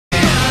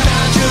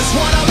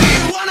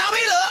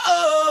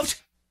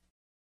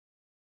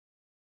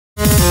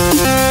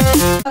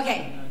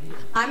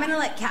I'm going to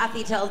let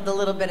Kathy tell the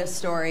little bit of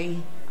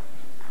story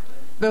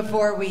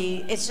before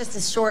it's just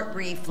a short,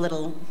 brief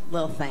little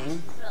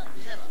thing.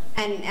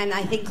 And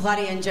I think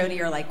Claudia and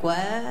Jody are like, what?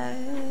 I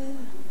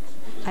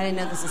didn't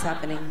know this was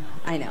happening.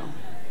 I know.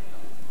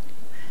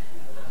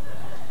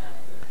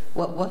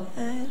 What?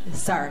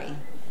 Sorry.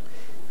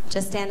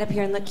 Just stand up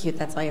here and look cute.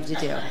 That's all you have to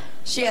do.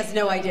 She has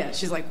no idea.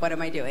 She's like, what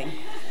am I doing?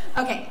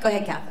 Okay, go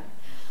ahead, Kathy.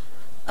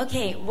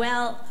 Okay,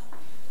 well,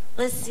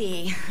 let's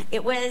see.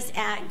 It was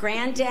at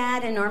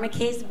Granddad and Norma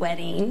Kay's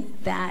wedding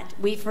that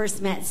we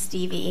first met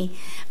Stevie.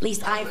 At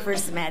least I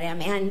first met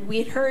him. And we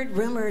had heard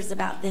rumors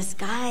about this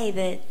guy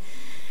that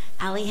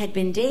Allie had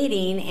been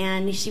dating,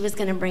 and she was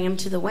going to bring him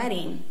to the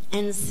wedding.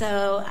 And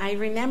so I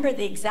remember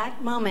the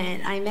exact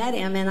moment I met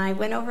him, and I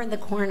went over in the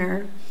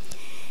corner,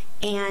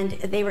 and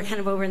they were kind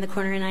of over in the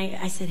corner, and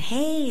I said,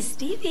 hey,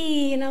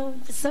 Stevie,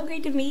 it's so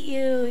great to meet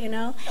you,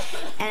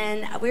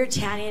 And we were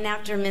chatting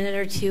after a minute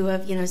or two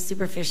of,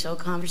 superficial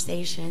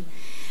conversation.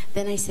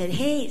 Then I said,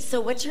 hey,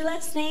 so what's your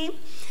last name?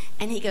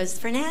 And he goes,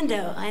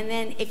 Fernando. And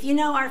then if you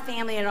know our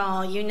family at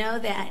all, you know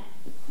that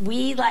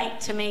we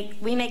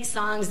make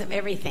songs of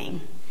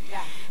everything.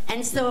 Yeah.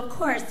 And so, of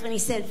course, when he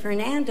said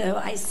Fernando,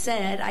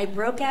 I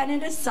broke out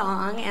into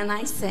song, and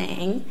I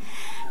sang,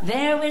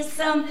 there was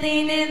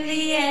something in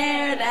the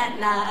air that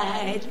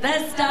night,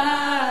 the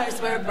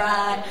stars were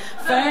bright,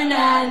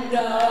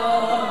 Fernando.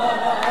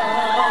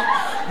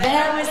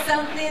 There was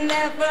something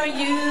there for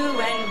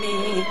you and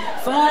me,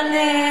 for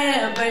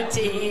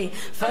liberty,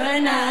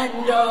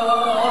 Fernando.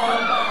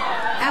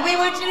 And we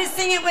want you to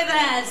sing it with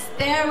us.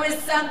 There was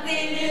something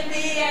in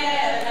the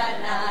air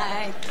that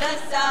night, the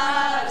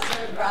stars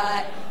were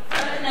bright,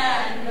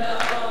 Fernando.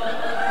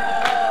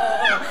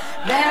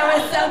 There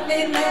was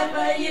something there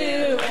for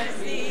you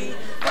and me,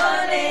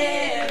 for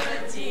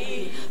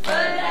liberty,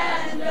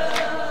 Fernando.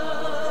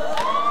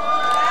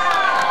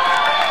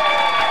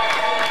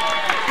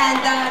 And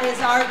that is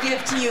our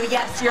gift to you.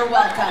 Yes, you're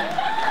welcome.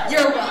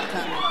 You're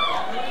welcome.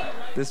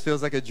 This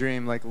feels like a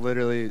dream. Like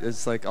literally,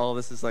 it's like all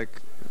this is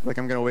like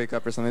I'm gonna wake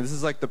up or something. This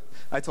is like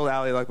I told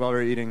Allie like while we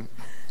were eating,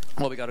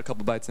 well, we got a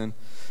couple bites in,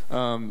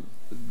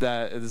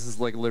 that this is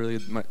like literally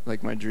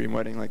my dream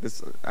wedding. Like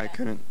this, I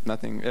couldn't,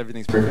 nothing,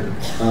 everything's perfect.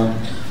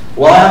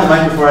 While I have the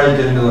mic, before I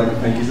get into like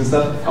thank yous and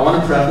stuff, I want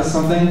to preface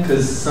something,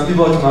 because some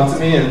people have come up to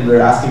me and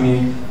they're asking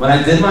me, when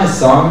I did my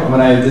song and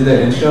when I did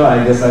the intro,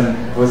 I guess I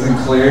wasn't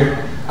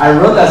clear. I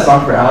wrote that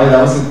song for Allie.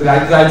 That wasn't,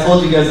 I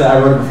told you guys that I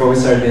wrote it before we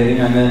started dating,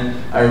 and then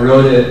I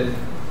wrote it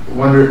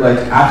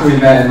after we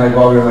met and like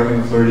while we were like in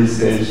the flirty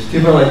stage.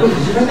 People are like, oh,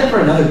 did you write that for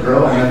another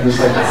girl? And I'm just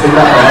like, say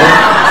that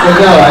right? So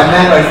no, I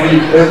meant like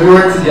we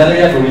weren't together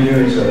yet, but we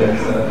knew each other.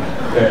 So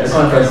okay, I just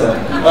want to press that.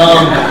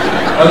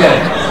 Okay,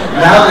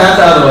 now that's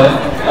out of the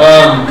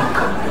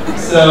way.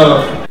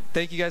 So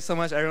thank you guys so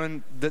much,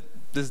 everyone.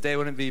 This day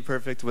wouldn't be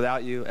perfect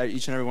without you,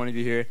 each and every one of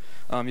you here.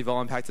 You've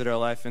all impacted our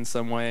life in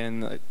some way,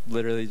 and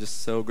literally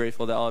just so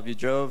grateful that all of you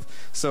drove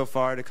so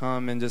far to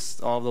come, and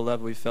just all the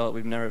love we felt.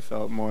 We've never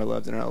felt more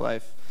loved in our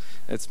life.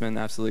 It's been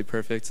absolutely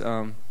perfect.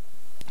 To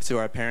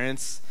our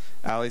parents,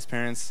 Allie's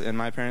parents and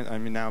my parents, I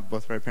mean now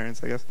both of our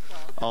parents, I guess,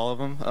 all of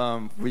them.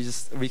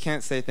 We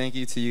can't say thank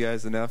you to you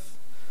guys enough.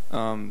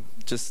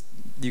 Just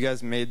you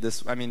guys made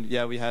this. I mean,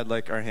 yeah, we had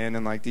like our hand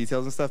in like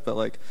details and stuff, but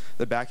like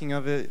the backing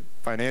of it,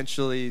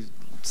 financially,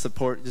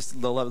 support,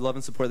 just the love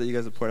and support that you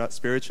guys have poured out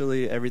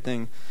spiritually,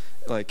 everything,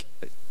 like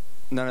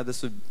none of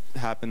this would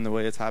happen the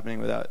way it's happening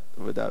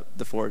without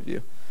the four of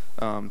you.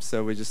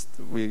 So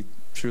we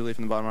truly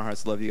from the bottom of our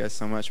hearts love you guys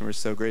so much, and we're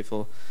so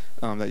grateful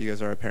that you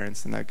guys are our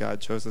parents and that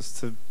God chose us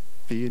to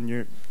be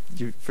to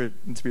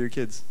be your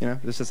kids.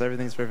 It's just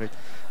everything's perfect.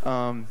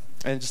 And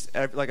just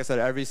like I said,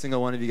 every single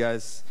one of you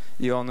guys,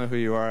 you all know who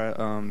you are,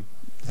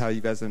 how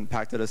you guys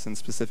impacted us in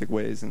specific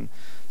ways, and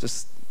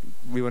just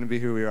we wouldn't be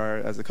who we are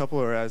as a couple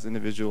or as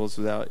individuals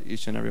without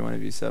each and every one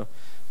of you. So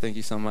thank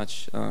you so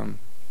much.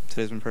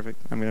 Today's been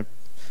perfect. I'm going to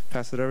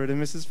pass it over to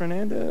Mrs.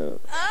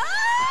 Fernando.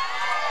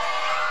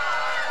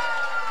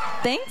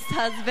 Thanks,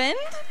 husband.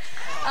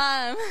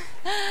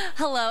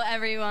 Hello,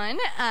 everyone.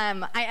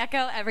 I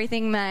echo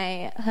everything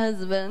my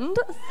husband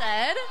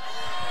said.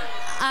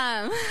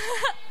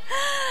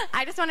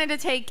 I just wanted to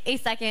take a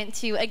second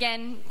to,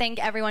 again,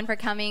 thank everyone for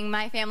coming.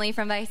 My family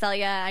from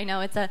Visalia, I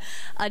know it's a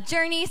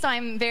journey, so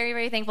I'm very,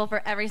 very thankful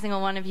for every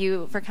single one of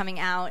you for coming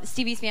out.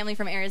 Stevie's family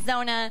from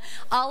Arizona,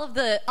 all of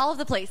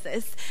the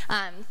places.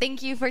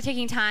 Thank you for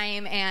taking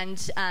time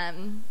and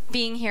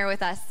being here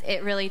with us.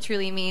 It really,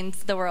 truly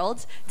means the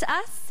world to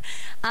us.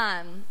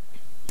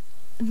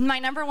 My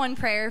number one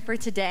prayer for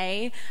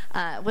today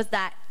was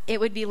that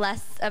it would be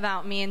less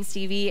about me and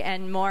Stevie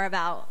and more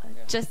about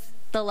just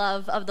the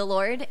love of the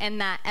Lord, and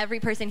that every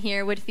person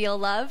here would feel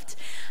loved.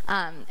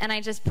 And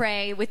I just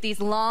pray with these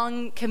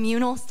long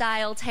communal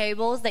style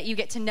tables that you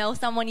get to know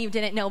someone you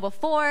didn't know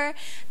before,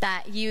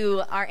 that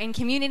you are in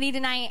community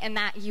tonight, and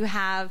that you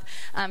have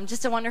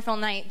just a wonderful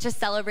night just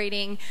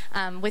celebrating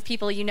with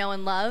people you know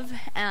and love.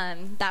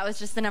 That was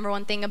just the number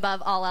one thing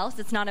above all else.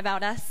 It's not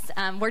about us.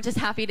 We're just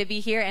happy to be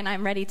here, and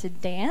I'm ready to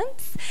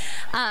dance.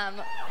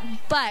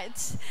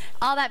 But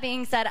all that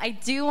being said, I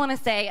do want to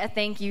say a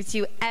thank you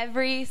to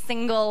every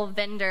single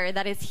vendor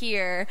that is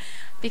here,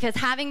 because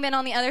having been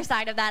on the other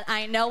side of that,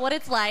 I know what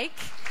it's like.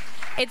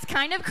 It's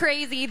kind of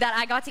crazy that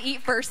I got to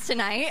eat first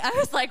tonight. I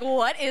was like,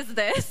 what is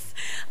this?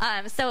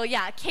 So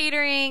yeah,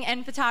 catering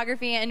and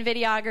photography and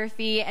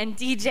videography and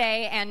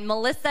DJ and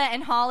Melissa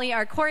and Holly,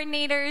 our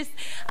coordinators.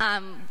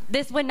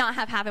 This would not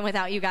have happened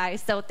without you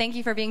guys. So thank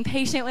you for being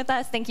patient with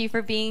us. Thank you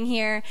for being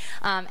here.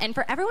 And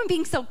for everyone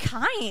being so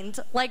kind.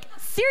 Like,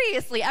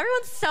 seriously,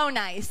 everyone's so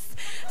nice.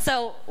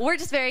 So we're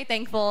just very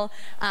thankful.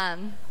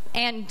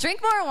 And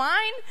drink more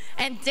wine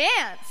and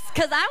dance,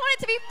 because I want it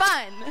to be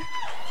fun.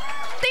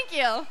 Thank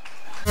you.